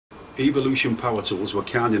Evolution Power Tools were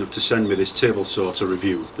kind enough to send me this table saw to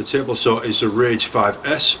review. The table saw is a Rage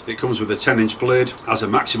 5S. It comes with a 10-inch blade, has a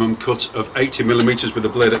maximum cut of 80mm with the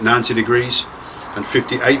blade at 90 degrees and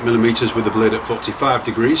 58mm with the blade at 45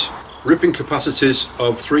 degrees. Ripping capacities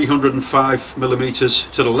of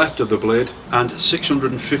 305mm to the left of the blade and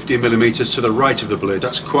 650mm to the right of the blade.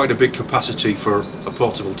 That's quite a big capacity for a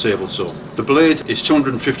portable table saw. The blade is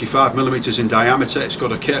 255mm in diameter. It's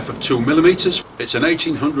got a kerf of 2mm. It's an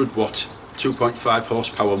 1800 watt 2.5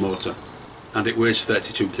 horsepower motor and it weighs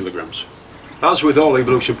 32 kilograms. As with all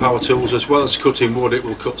Evolution Power Tools, as well as cutting wood, it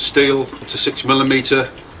will cut steel up to 6mm,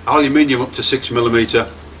 aluminium up to 6mm,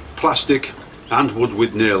 plastic and wood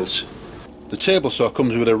with nails. The table saw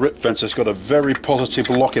comes with a rip fence that's got a very positive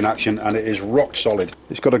locking action and it is rock solid.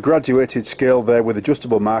 It's got a graduated scale there with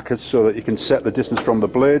adjustable markers so that you can set the distance from the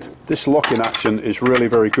blade. This locking action is really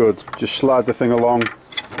very good. Just slide the thing along,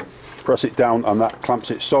 press it down and that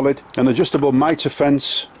clamps it solid. An adjustable mitre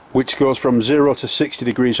fence which goes from 0 to 60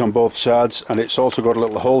 degrees on both sides, and it's also got a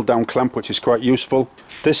little hold down clamp which is quite useful.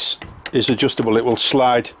 This is adjustable, it will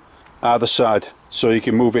slide either side, so you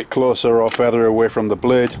can move it closer or further away from the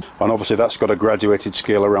blade, and obviously that's got a graduated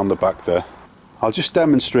scale around the back there. I'll just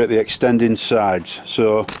demonstrate the extending sides.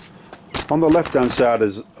 So on the left hand side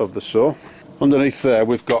of the saw, underneath there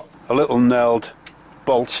we've got a little nailed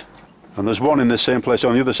bolt, and there's one in the same place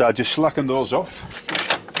on the other side. Just slacken those off,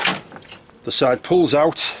 the side pulls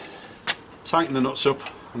out, tighten the nuts up,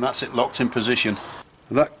 and that's it locked in position.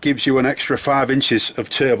 And that gives you an extra 5 inches of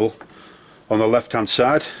table on the left hand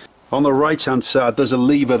side. On the right hand side there's a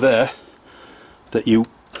lever there that you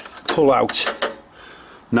pull out.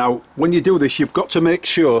 Now when you do this you've got to make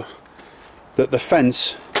sure that the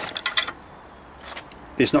fence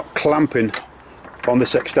is not clamping on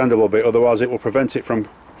this extendable bit, otherwise it will prevent it from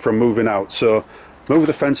moving out. So move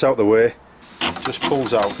the fence out the way, just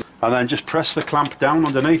pulls out, and then just press the clamp down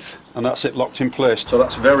underneath and that's it locked in place. So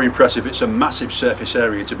that's very impressive. It's a massive surface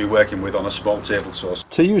area to be working with on a small table saw.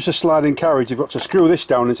 To use the sliding carriage you've got to screw this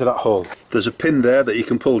down into that hole. There's a pin there that you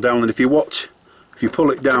can pull down, and if you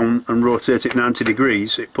pull it down and rotate it 90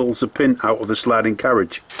 degrees it pulls the pin out of the sliding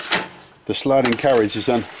carriage. The sliding carriage is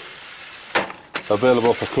then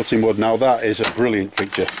available for cutting wood. Now that is a brilliant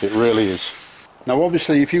feature, it really is. Now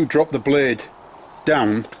obviously if you drop the blade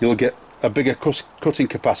down you'll get a bigger cutting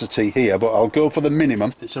capacity here, but I'll go for the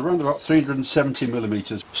minimum. It's around about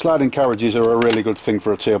 370mm. Sliding carriages are a really good thing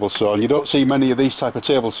for a table saw, and you don't see many of these type of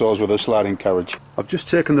table saws with a sliding carriage. I've just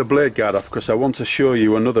taken the blade guard off because I want to show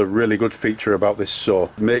you another really good feature about this saw.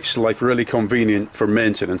 It makes life really convenient for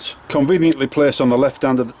maintenance. Conveniently placed on the left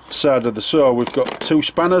hand side of the saw we've got 2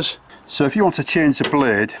 spanners. So if you want to change the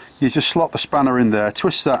blade you just slot the spanner in there,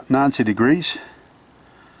 twist that 90 degrees,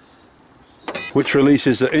 which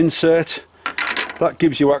releases the insert. That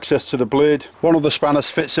gives you access to the blade. One of the spanners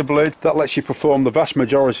fits the blade. That lets you perform the vast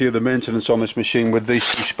majority of the maintenance on this machine with these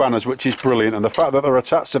 2 spanners, which is brilliant. And the fact that they're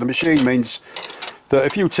attached to the machine means that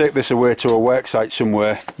if you take this away to a work site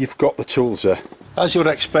somewhere, you've got the tools there. As you would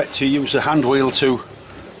expect, you use the hand wheel to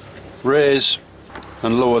raise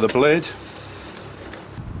and lower the blade.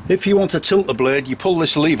 If you want to tilt the blade, you pull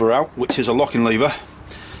this lever out, which is a locking lever,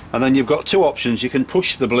 and then you've got 2 options. You can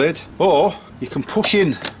push the blade, or you can push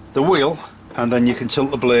in the wheel and then you can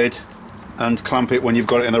tilt the blade and clamp it when you've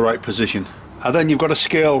got it in the right position. And then you've got a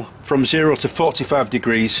scale from 0 to 45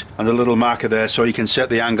 degrees and a little marker there so you can set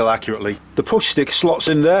the angle accurately. The push stick slots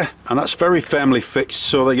in there and that's very firmly fixed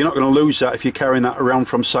so that you're not going to lose that if you're carrying that around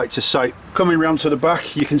from site to site. Coming round to the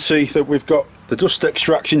back you can see that we've got the dust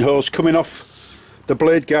extraction hose coming off the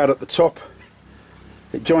blade guard at the top.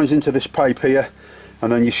 It joins into this pipe here,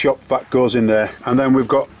 and then your shop vac goes in there, and then we've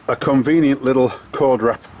got a convenient little cord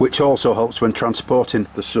wrap which also helps when transporting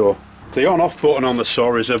the saw. The on-off button on the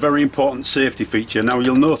saw is a very important safety feature. Now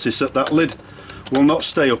you'll notice that that lid will not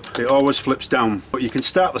stay up, it always flips down. But you can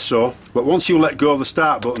start the saw, but once you let go of the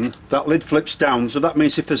start button that lid flips down, so that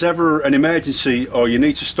means if there's ever an emergency or you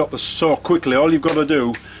need to stop the saw quickly, all you've got to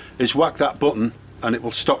do is whack that button and it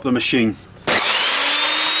will stop the machine.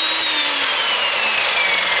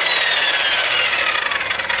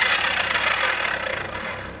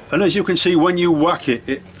 And as you can see, when you whack it,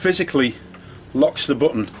 it physically locks the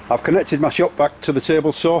button. I've connected my shop vac to the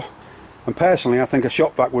table saw, and personally I think a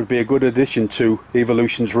shop vac would be a good addition to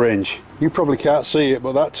Evolution's range. You probably can't see it,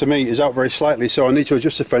 but that to me is out very slightly, so I need to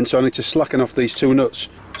adjust the fence, so I need to slacken off these 2 nuts.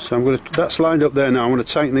 So that's lined up there now. I'm going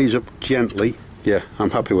to tighten these up gently. Yeah,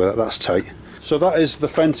 I'm happy with that, that's tight. So that is the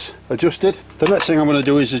fence adjusted. The next thing I'm going to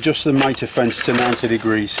do is adjust the mitre fence to 90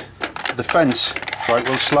 degrees. The fence,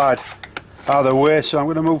 will slide either way, so I'm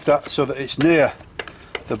going to move that so that it's near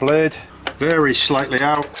the blade. very slightly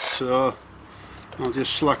out, so I'll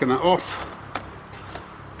just slacken that off.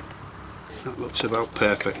 That looks about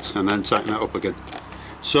perfect, and then tighten that up again.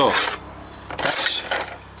 So that's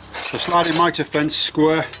the sliding mitre fence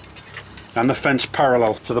square and the fence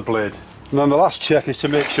parallel to the blade. And then the last check is to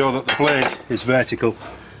make sure that the blade is vertical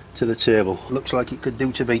to the table. Looks like it could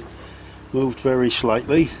do to be moved very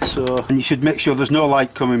slightly, so, and you should make sure there's no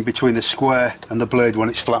light coming between the square and the blade when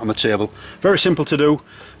it's flat on the table. Very simple to do.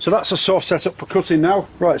 So that's a saw set up for cutting now.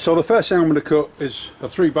 Right, so the first thing I'm going to cut is a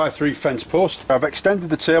 3x3 fence post. I've extended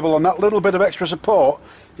the table, and that little bit of extra support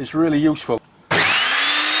is really useful.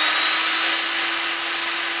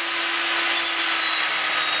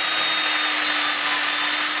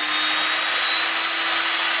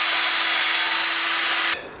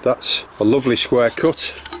 That's a lovely square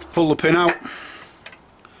cut. Pull the pin out,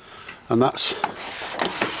 and that's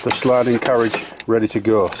the sliding carriage ready to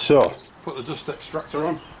go. So put the dust extractor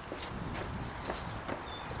on.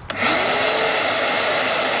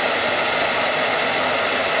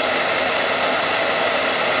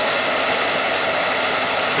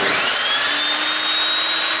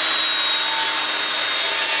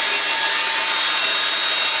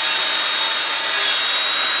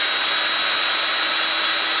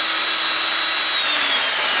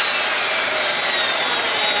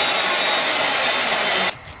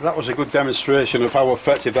 That was a good demonstration of how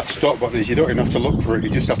effective that stop button is. You don't even have to look for it, you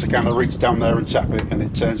just have to kind of reach down there and tap it, and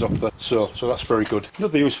it turns off the saw. So that's very good.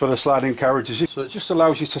 Another use for the sliding carriage is so it just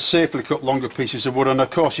allows you to safely cut longer pieces of wood, and of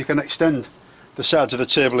course you can extend the sides of the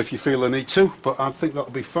table if you feel the need to, but I think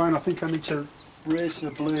that'll be fine. I think I need to raise the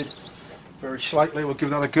blade very slightly. We'll give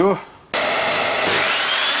that a go.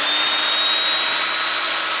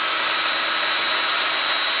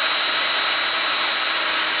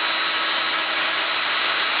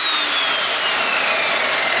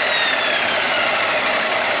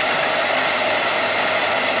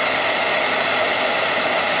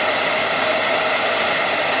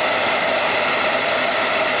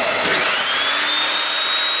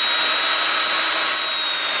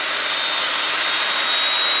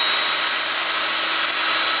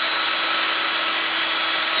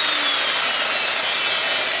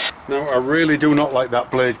 Now, I really do not like that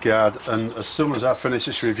blade guard, and as soon as I finish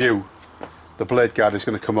this review, the blade guard is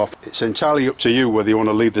going to come off. It's entirely up to you whether you want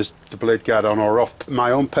to leave the blade guard on or off.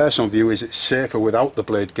 My own personal view is it's safer without the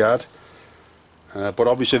blade guard, but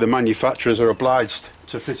obviously the manufacturers are obliged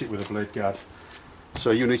to fit it with a blade guard.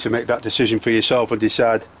 So you need to make that decision for yourself and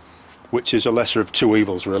decide which is a lesser of two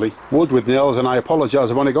evils, really. Wood with nails, and I apologise,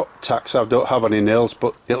 I've only got tacks, I don't have any nails,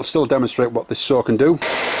 but it'll still demonstrate what this saw can do.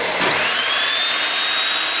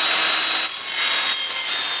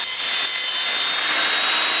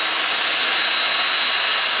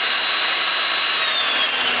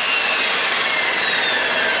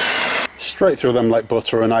 Straight through them like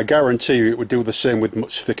butter, and I guarantee you it would do the same with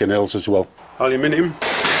much thicker nails as well. Aluminium.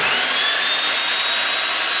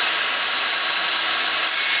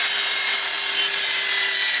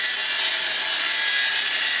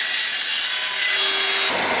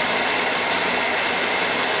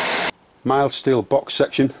 Mild steel box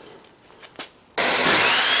section.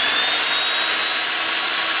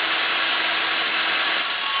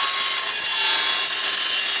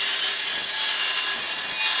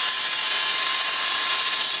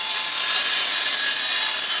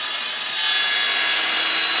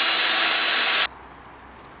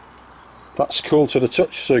 That's cool to the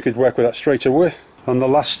touch, so you could work with that straight away. And the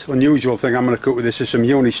last unusual thing I'm going to cut with this is some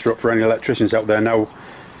uni strut for any electricians out there. Now,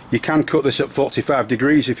 you can cut this at 45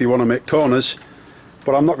 degrees if you want to make corners,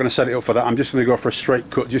 but I'm not going to set it up for that. I'm just going to go for a straight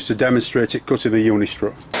cut just to demonstrate it cutting the uni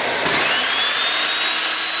strut.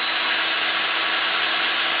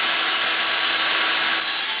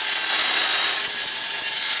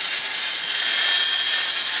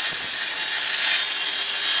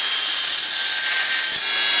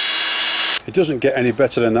 It doesn't get any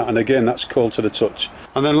better than that, and again, that's cold to the touch.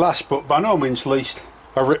 And then last but by no means least,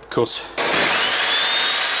 a rip cut.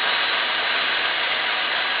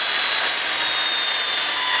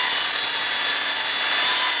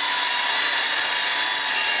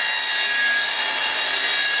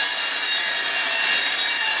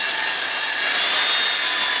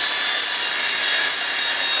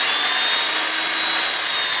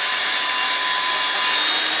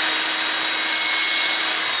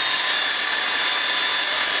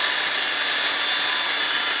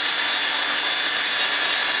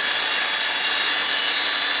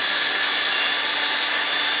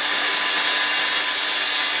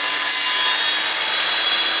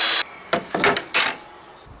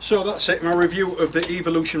 So that's it, my review of the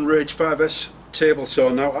Evolution Rage 5S table saw.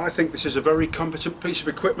 Now I think this is a very competent piece of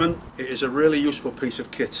equipment. It is a really useful piece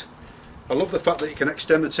of kit. I love the fact that you can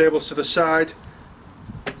extend the tables to the side.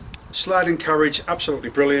 Sliding carriage, absolutely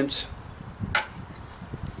brilliant.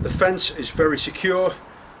 The fence is very secure.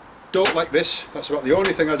 Don't like this, that's about the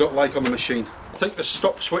only thing I don't like on the machine. I think the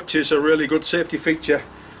stop switch is a really good safety feature.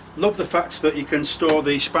 Love the fact that you can store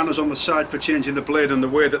the spanners on the side for changing the blade and the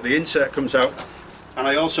way that the insert comes out. And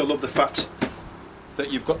I also love the fact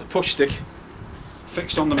that you've got the push stick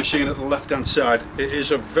fixed on the machine at the left hand side. It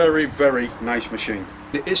is a very, very nice machine.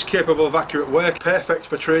 It is capable of accurate work, perfect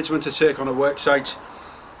for tradesmen to take on a work site,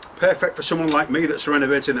 perfect for someone like me that's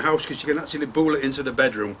renovating the house because you can actually bool it into the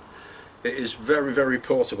bedroom. It is very, very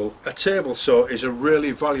portable. A table saw is a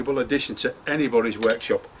really valuable addition to anybody's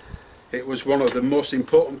workshop. It was one of the most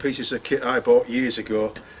important pieces of kit I bought years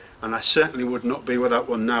ago, and I certainly would not be without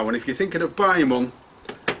one now. And if you're thinking of buying one,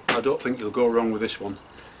 I don't think you'll go wrong with this one.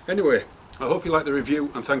 Anyway, I hope you like the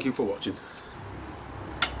review and thank you for watching.